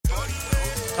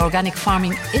organic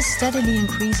farming is steadily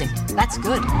increasing. That's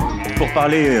good. Pour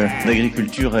parler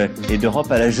d'agriculture et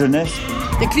d'Europe à la jeunesse.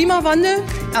 Der Klimawandel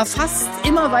erfasst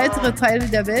immer weitere Teile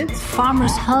der Welt.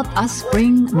 Farmers help us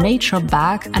bring nature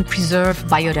back and preserve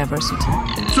biodiversity.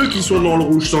 Ceux qui sont dans le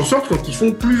rouge s'en sortent quand ils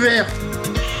font plus vert.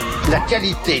 La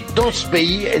qualité dans ce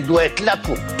pays, elle doit être là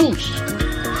pour tous.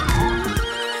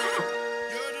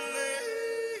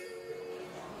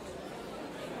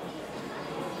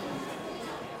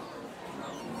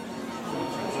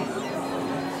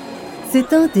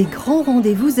 C'est un des grands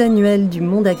rendez-vous annuels du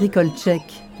monde agricole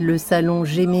tchèque, le salon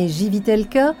Zeme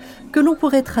Zivitelka, que l'on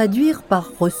pourrait traduire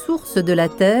par ressources de la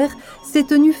terre, s'est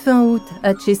tenu fin août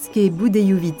à České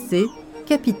Budějovice,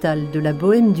 capitale de la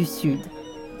Bohême du Sud.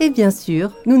 Et bien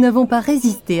sûr, nous n'avons pas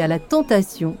résisté à la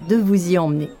tentation de vous y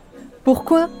emmener.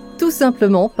 Pourquoi ? Tout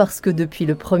simplement parce que depuis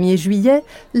le 1er juillet,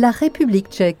 la République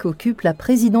tchèque occupe la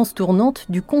présidence tournante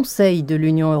du Conseil de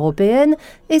l'Union européenne,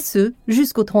 et ce,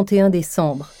 jusqu'au 31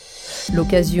 décembre.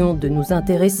 L'occasion de nous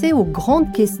intéresser aux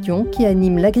grandes questions qui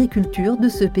animent l'agriculture de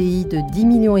ce pays de 10,5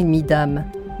 millions d'âmes.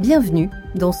 Bienvenue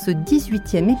dans ce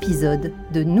 18e épisode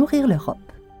de Nourrir l'Europe.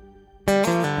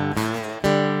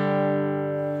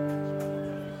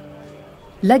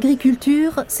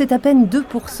 L'agriculture, c'est à peine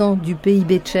 2% du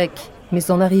PIB tchèque. Mais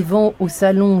en arrivant au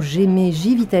salon Zeme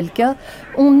Zivitelka,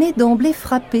 on est d'emblée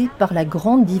frappé par la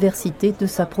grande diversité de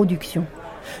sa production.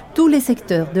 Tous les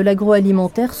secteurs de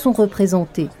l'agroalimentaire sont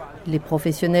représentés. Les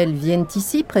professionnels viennent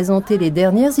ici présenter les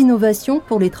dernières innovations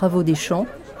pour les travaux des champs,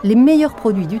 les meilleurs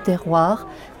produits du terroir,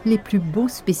 les plus beaux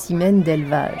spécimens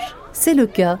d'élevage. C'est le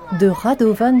cas de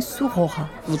Radovan Surora.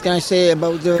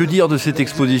 Que dire de cette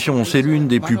exposition ? C'est l'une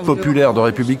des plus populaires de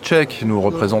République tchèque. Nous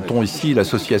représentons ici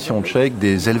l'association tchèque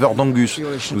des éleveurs d'Angus.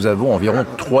 Nous avons environ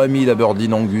 3000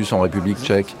 Aberdeen Angus en République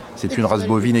tchèque. C'est une race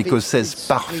bovine écossaise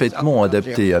parfaitement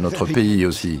adaptée à notre pays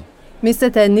aussi. Mais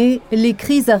cette année, les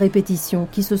crises à répétition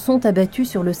qui se sont abattues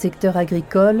sur le secteur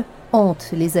agricole hantent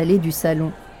les allées du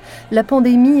salon. La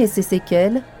pandémie et ses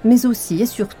séquelles, mais aussi et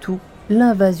surtout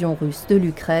l'invasion russe de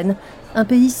l'Ukraine, un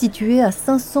pays situé à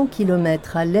 500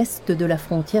 km à l'est de la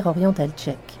frontière orientale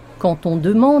tchèque. Quand on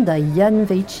demande à Jan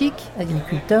Vejčík,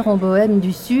 agriculteur en Bohême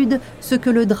du Sud, ce que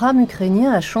le drame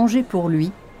ukrainien a changé pour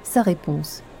lui, sa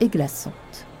réponse est glaçante.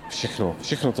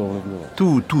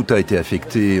 Tout a été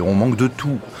affecté, on manque de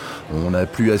tout. On n'a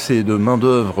plus assez de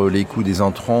main-d'œuvre, les coûts des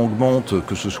intrants augmentent,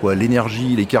 que ce soit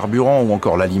l'énergie, les carburants ou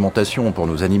encore l'alimentation pour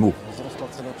nos animaux.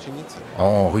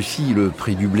 En Russie, le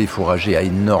prix du blé fourragé a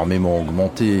énormément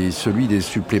augmenté et celui des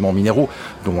suppléments minéraux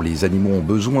dont les animaux ont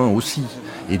besoin aussi.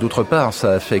 Et d'autre part,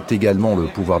 ça affecte également le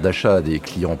pouvoir d'achat des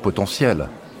clients potentiels.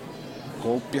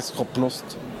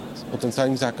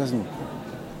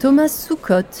 Thomas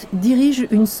Soukot dirige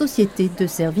une société de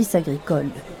services agricoles.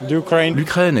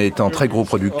 L'Ukraine est un très gros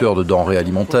producteur de denrées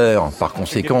alimentaires. Par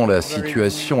conséquent, la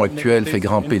situation actuelle fait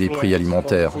grimper les prix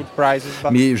alimentaires.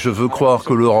 Mais je veux croire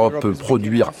que l'Europe peut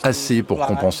produire assez pour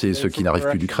compenser ce qui n'arrive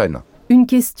plus d'Ukraine. Une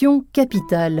question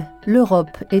capitale.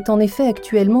 L'Europe est en effet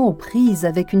actuellement aux prises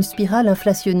avec une spirale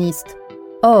inflationniste.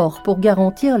 Or, pour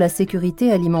garantir la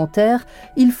sécurité alimentaire,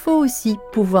 il faut aussi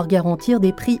pouvoir garantir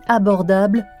des prix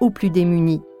abordables aux plus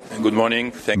démunis.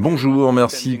 Bonjour,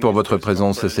 merci pour votre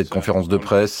présence à cette conférence de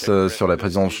presse sur la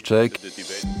présidence tchèque.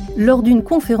 Lors d'une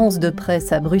conférence de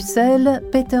presse à Bruxelles,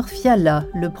 Petr Fiala,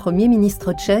 le Premier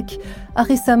ministre tchèque, a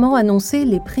récemment annoncé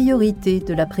les priorités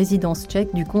de la présidence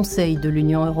tchèque du Conseil de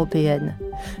l'Union européenne.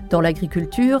 Dans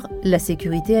l'agriculture, la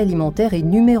sécurité alimentaire est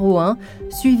numéro 1,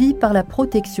 suivie par la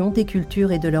protection des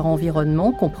cultures et de leur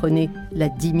environnement, comprenez la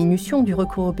diminution du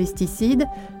recours aux pesticides,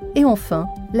 et enfin,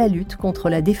 la lutte contre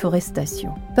la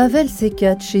déforestation. Pavel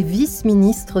Séquelles est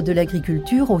vice-ministre de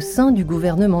l'Agriculture au sein du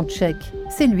gouvernement tchèque.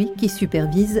 C'est lui qui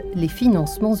supervise les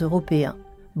financements européens.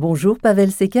 Bonjour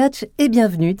Pavel Séquelles et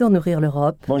bienvenue dans Nourrir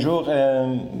l'Europe. Bonjour,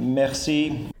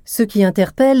 merci. Ce qui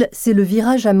interpelle, c'est le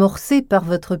virage amorcé par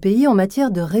votre pays en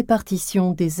matière de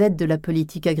répartition des aides de la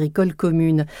politique agricole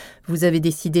commune. Vous avez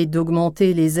décidé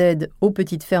d'augmenter les aides aux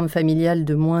petites fermes familiales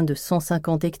de moins de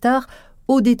 150 hectares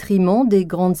au détriment des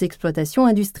grandes exploitations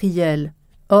industrielles.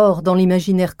 Or, dans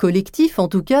l'imaginaire collectif, en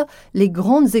tout cas, les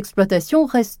grandes exploitations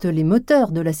restent les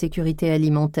moteurs de la sécurité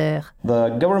alimentaire.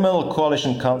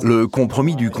 Le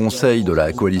compromis du Conseil de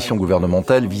la coalition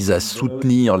gouvernementale vise à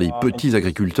soutenir les petits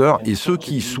agriculteurs et ceux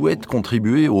qui souhaitent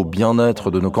contribuer au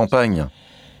bien-être de nos campagnes.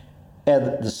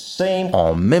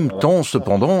 En même temps,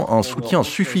 cependant, un soutien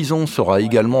suffisant sera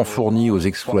également fourni aux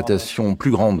exploitations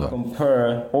plus grandes.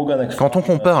 Quand on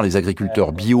compare les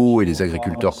agriculteurs bio et les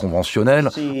agriculteurs conventionnels,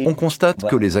 on constate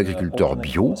que les agriculteurs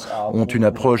bio ont une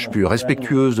approche plus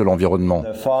respectueuse de l'environnement.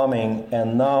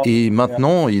 Et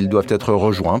maintenant, ils doivent être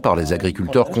rejoints par les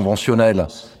agriculteurs conventionnels.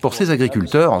 Pour ces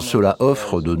agriculteurs, cela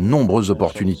offre de nombreuses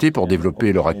opportunités pour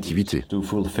développer leur activité.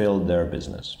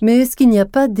 Mais est-ce qu'il n'y a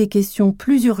pas des questions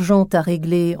plus urgentes à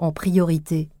régler en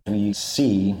priorité ?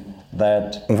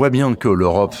 On voit bien que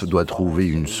l'Europe doit trouver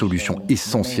une solution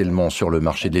essentiellement sur le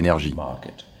marché de l'énergie.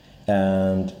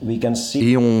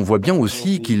 Et on voit bien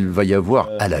aussi qu'il va y avoir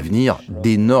à l'avenir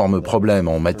d'énormes problèmes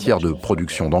en matière de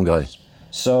production d'engrais.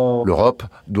 L'Europe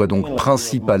doit donc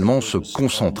principalement se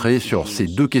concentrer sur ces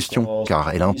deux questions,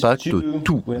 car elles impactent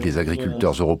tous les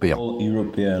agriculteurs européens.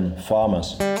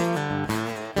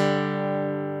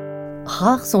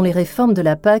 Rares sont les réformes de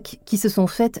la PAC qui se sont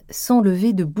faites sans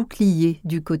lever de bouclier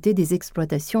du côté des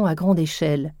exploitations à grande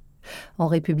échelle. En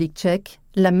République tchèque,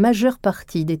 la majeure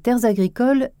partie des terres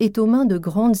agricoles est aux mains de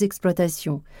grandes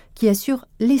exploitations qui assurent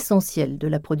l'essentiel de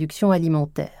la production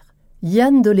alimentaire.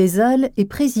 Jan Dolezal est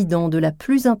président de la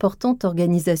plus importante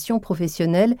organisation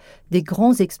professionnelle des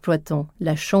grands exploitants,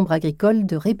 la Chambre agricole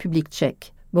de République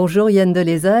tchèque. Bonjour Jan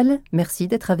Dolezal, merci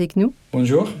d'être avec nous.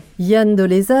 Bonjour. Jan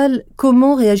Dolezal,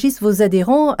 comment réagissent vos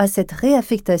adhérents à cette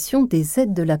réaffectation des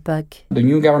aides de la PAC ?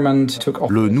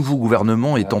 Le nouveau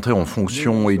gouvernement est entré en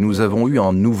fonction et nous avons eu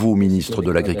un nouveau ministre de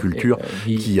l'Agriculture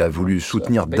qui a voulu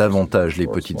soutenir davantage les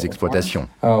petites exploitations.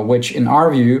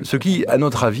 Ce qui, à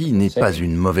notre avis, n'est pas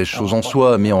une mauvaise chose en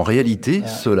soi, mais en réalité,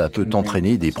 cela peut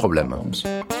entraîner des problèmes.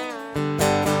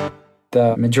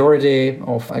 La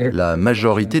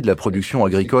majorité de la production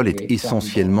agricole est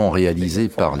essentiellement réalisée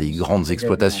par les grandes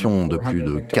exploitations de plus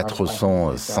de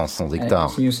 400-500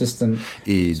 hectares.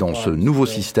 Et dans ce nouveau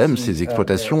système, ces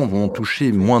exploitations vont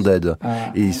toucher moins d'aides.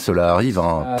 Et cela arrive à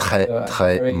un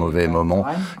très mauvais moment,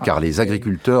 car les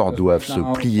agriculteurs doivent se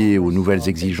plier aux nouvelles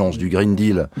exigences du Green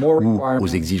Deal ou aux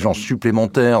exigences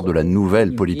supplémentaires de la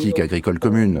nouvelle politique agricole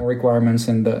commune.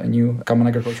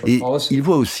 Et ils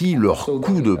voient aussi leur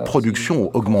coût de production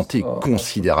augmenter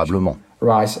considérablement.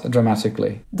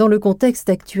 Dans le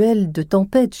contexte actuel de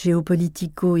tempête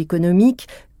géopolitico-économique,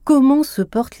 comment se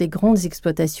portent les grandes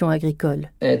exploitations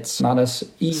agricoles ?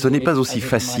 Ce n'est pas aussi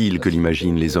facile que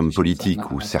l'imaginent les hommes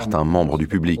politiques ou certains membres du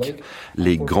public.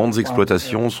 Les grandes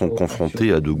exploitations sont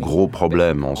confrontées à de gros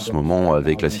problèmes en ce moment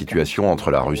avec la situation entre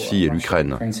la Russie et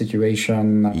l'Ukraine.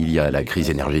 Il y a la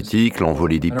crise énergétique,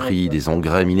 l'envolée des prix des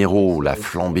engrais minéraux, la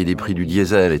flambée des prix du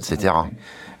diesel, etc.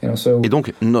 Et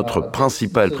donc, notre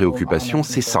principale préoccupation,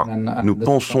 c'est ça. Nous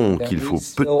pensons qu'il faut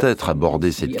peut-être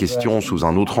aborder cette question sous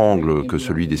un autre angle que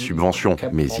celui des subventions,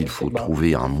 mais il faut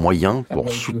trouver un moyen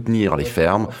pour soutenir les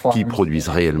fermes qui produisent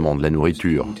réellement de la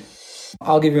nourriture.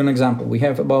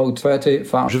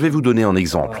 Je vais vous donner un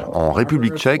exemple. En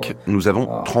République tchèque, nous avons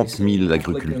 30 000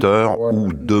 agriculteurs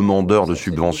ou demandeurs de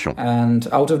subventions.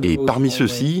 Et parmi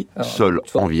ceux-ci, seuls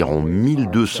environ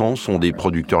 1200 sont des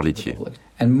producteurs laitiers.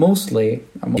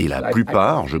 Et la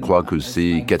plupart, je crois que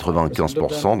c'est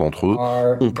 95% d'entre eux,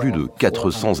 ont plus de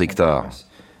 400 hectares.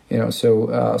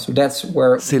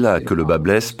 C'est là que le bas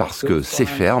blesse parce que ces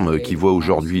fermes, qui voient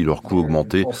aujourd'hui leurs coûts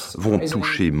augmenter, vont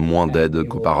toucher moins d'aide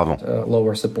qu'auparavant.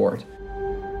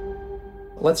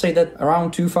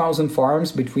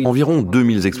 Environ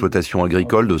 2000 exploitations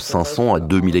agricoles de 500 à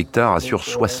 2000 hectares assurent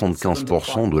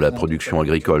 75% de la production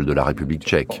agricole de la République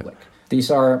tchèque.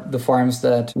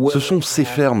 Ce sont ces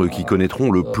fermes qui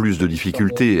connaîtront le plus de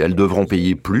difficultés. Elles devront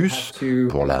payer plus.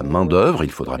 Pour la main-d'œuvre,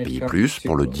 il faudra payer plus.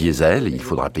 Pour le diesel, il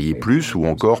faudra payer plus. Ou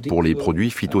encore pour les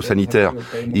produits phytosanitaires.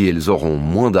 Et elles auront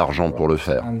moins d'argent pour le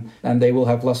faire.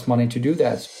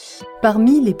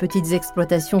 Parmi les petites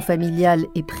exploitations familiales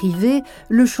et privées,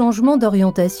 le changement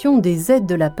d'orientation des aides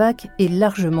de la PAC est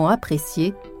largement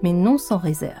apprécié, mais non sans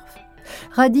réserve.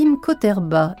 Radim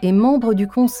Koterba est membre du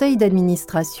Conseil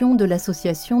d'administration de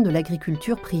l'Association de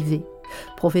l'agriculture privée.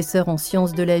 Professeur en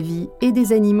sciences de la vie et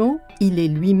des animaux, il est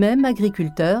lui-même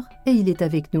agriculteur et il est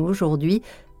avec nous aujourd'hui.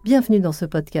 Bienvenue dans ce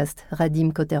podcast,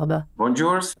 Radim Koterba.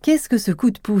 Bonjour. Qu'est-ce que ce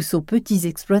coup de pouce aux petits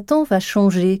exploitants va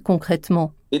changer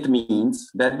concrètement ?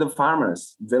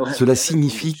 Cela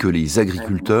signifie que les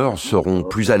agriculteurs seront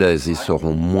plus à l'aise et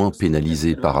seront moins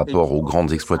pénalisés par rapport aux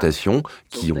grandes exploitations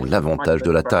qui ont l'avantage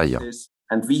de la taille.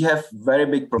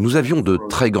 Nous avions de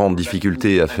très grandes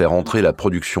difficultés à faire entrer la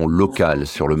production locale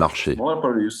sur le marché.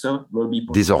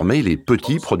 Désormais, les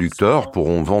petits producteurs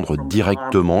pourront vendre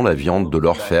directement la viande de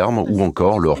leur ferme ou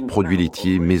encore leurs produits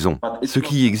laitiers maison. Ce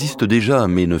qui existe déjà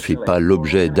mais ne fait pas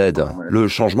l'objet d'aide. Le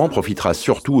changement profitera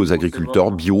surtout aux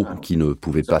agriculteurs bio qui ne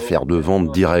pouvaient pas faire de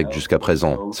vente directe jusqu'à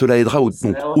présent. Cela aidera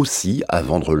donc aussi à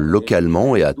vendre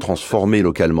localement et à transformer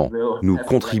localement. Nous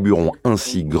contribuerons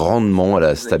ainsi grandement à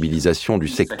la stabilisation du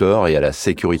secteur et à la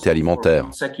sécurité alimentaire.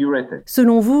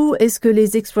 Selon vous, est-ce que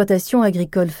les exploitations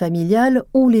agricoles familiales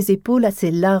ont les épaules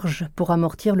assez larges pour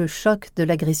amortir le choc de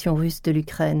l'agression russe de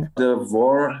l'Ukraine ?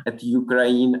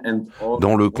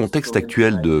 Dans le contexte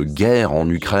actuel de guerre en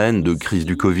Ukraine, de crise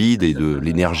du Covid et de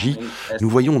l'énergie, nous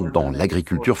voyons dans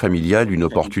l'agriculture familiale une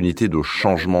opportunité de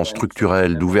changement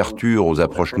structurel, d'ouverture aux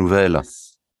approches nouvelles.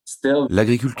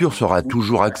 L'agriculture sera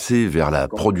toujours axée vers la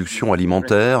production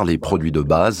alimentaire, les produits de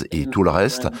base et tout le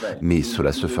reste, mais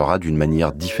cela se fera d'une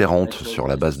manière différente sur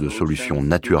la base de solutions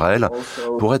naturelles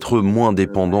pour être moins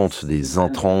dépendante des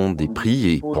intrants, des prix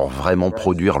et pour vraiment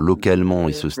produire localement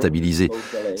et se stabiliser.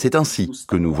 C'est ainsi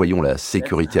que nous voyons la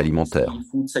sécurité alimentaire.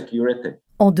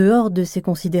 En dehors de ces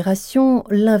considérations,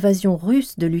 l'invasion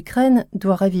russe de l'Ukraine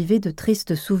doit raviver de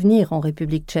tristes souvenirs en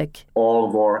République tchèque.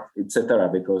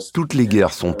 Toutes les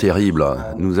guerres sont terribles.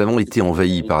 Nous avons été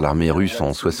envahis par l'armée russe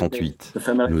en 68.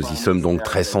 Nous y sommes donc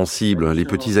très sensibles. Les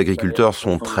petits agriculteurs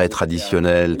sont très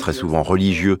traditionnels, très souvent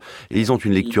religieux, et ils ont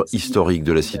une lecture historique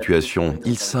de la situation.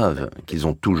 Ils savent qu'ils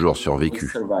ont toujours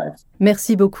survécu.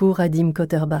 Merci beaucoup, Radim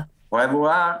Koterba. Au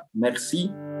revoir, merci.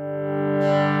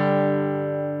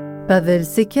 Pavel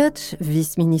Séquelles,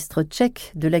 vice-ministre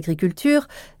tchèque de l'agriculture,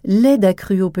 l'aide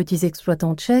accrue aux petits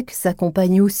exploitants tchèques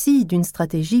s'accompagne aussi d'une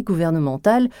stratégie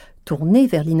gouvernementale tournée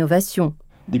vers l'innovation.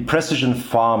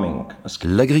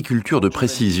 L'agriculture de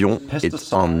précision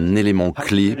est un élément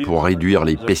clé pour réduire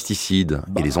les pesticides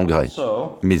et les engrais,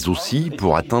 mais aussi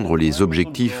pour atteindre les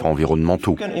objectifs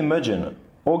environnementaux.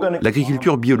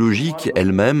 L'agriculture biologique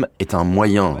elle-même est un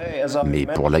moyen, mais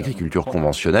pour l'agriculture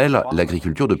conventionnelle,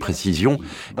 l'agriculture de précision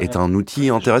est un outil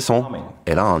intéressant.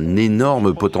 Elle a un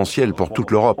énorme potentiel pour toute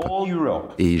l'Europe.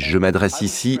 Et je m'adresse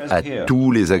ici à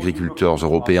tous les agriculteurs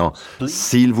européens.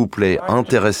 S'il vous plaît,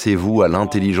 intéressez-vous à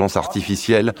l'intelligence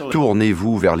artificielle,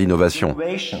 tournez-vous vers l'innovation.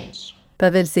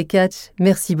 Pavel Séquelles,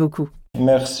 merci beaucoup.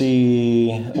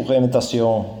 Merci pour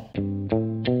l'invitation.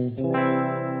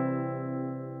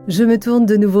 Je me tourne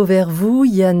de nouveau vers vous,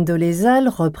 Jan Dolezal,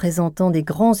 représentant des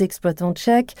grands exploitants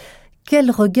tchèques.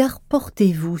 Quel regard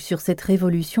portez-vous sur cette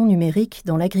révolution numérique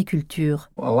dans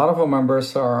l'agriculture ?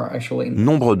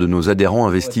 Nombre de nos adhérents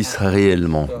investissent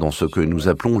réellement dans ce que nous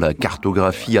appelons la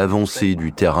cartographie avancée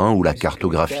du terrain ou la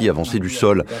cartographie avancée du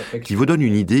sol, qui vous donne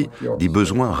une idée des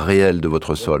besoins réels de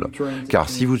votre sol. Car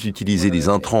si vous utilisez des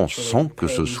intrants sans que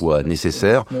ce soit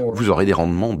nécessaire, vous aurez des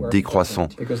rendements décroissants.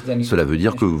 Cela veut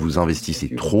dire que vous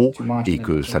investissez trop et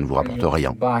que ça ne vous rapporte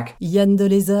rien. Jan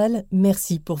Dolezal,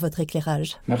 merci pour votre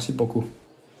éclairage. Merci beaucoup.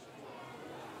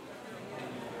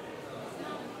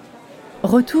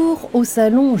 Retour au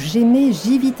salon Zeme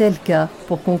Zivitelka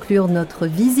pour conclure notre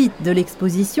visite de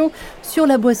l'exposition sur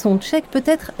la boisson tchèque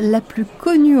peut-être la plus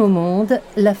connue au monde,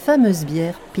 la fameuse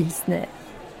bière Pilsner.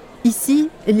 Ici,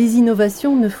 les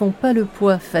innovations ne font pas le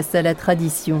poids face à la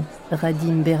tradition.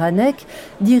 Radim Beranek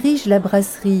dirige la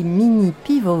brasserie Mini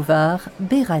Pivovar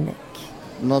Beranek.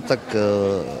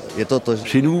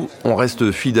 Chez nous, on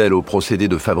reste fidèle aux procédés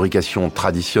de fabrication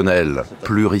traditionnels,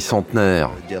 pluricentenaires.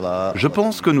 Je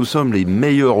pense que nous sommes les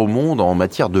meilleurs au monde en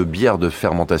matière de bière de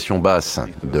fermentation basse,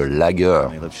 de lager.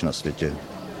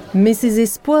 Mais ces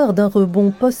espoirs d'un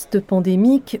rebond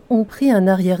post-pandémique ont pris un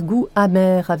arrière-goût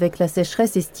amer avec la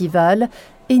sécheresse estivale,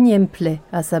 énième plaie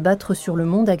à s'abattre sur le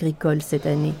monde agricole cette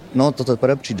année.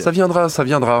 Ça viendra.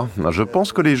 Je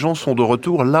pense que les gens sont de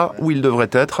retour là où ils devraient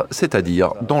être,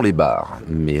 c'est-à-dire dans les bars.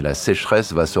 Mais la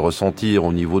sécheresse va se ressentir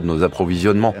au niveau de nos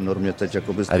approvisionnements.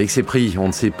 Avec ces prix, on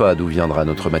ne sait pas d'où viendra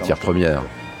notre matière première.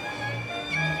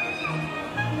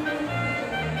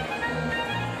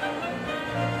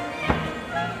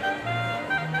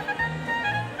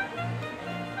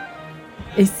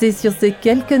 Et c'est sur ces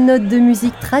quelques notes de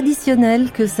musique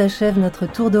traditionnelle que s'achève notre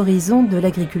tour d'horizon de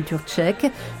l'agriculture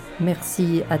tchèque.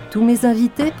 Merci à tous mes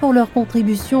invités pour leur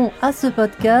contribution à ce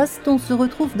podcast. On se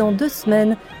retrouve dans 2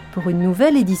 semaines pour une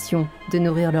nouvelle édition de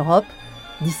Nourrir l'Europe.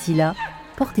 D'ici là,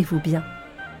 portez-vous bien.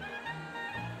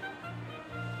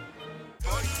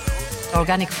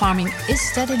 Organic farming is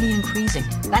steadily increasing.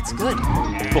 That's good.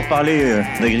 Pour parler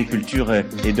d'agriculture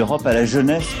et d'Europe à la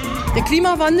jeunesse, Der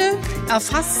Klimawandel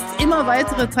erfasst immer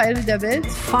weitere Teile der Welt.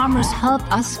 Farmers help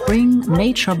us bring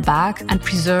nature back and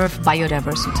preserve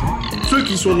biodiversity. Ceux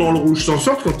qui sont dans le rouge s'en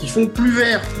sortent quand ils font plus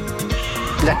vert.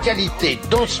 La qualité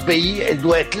dans ce pays, elle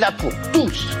doit être là pour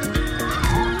tous.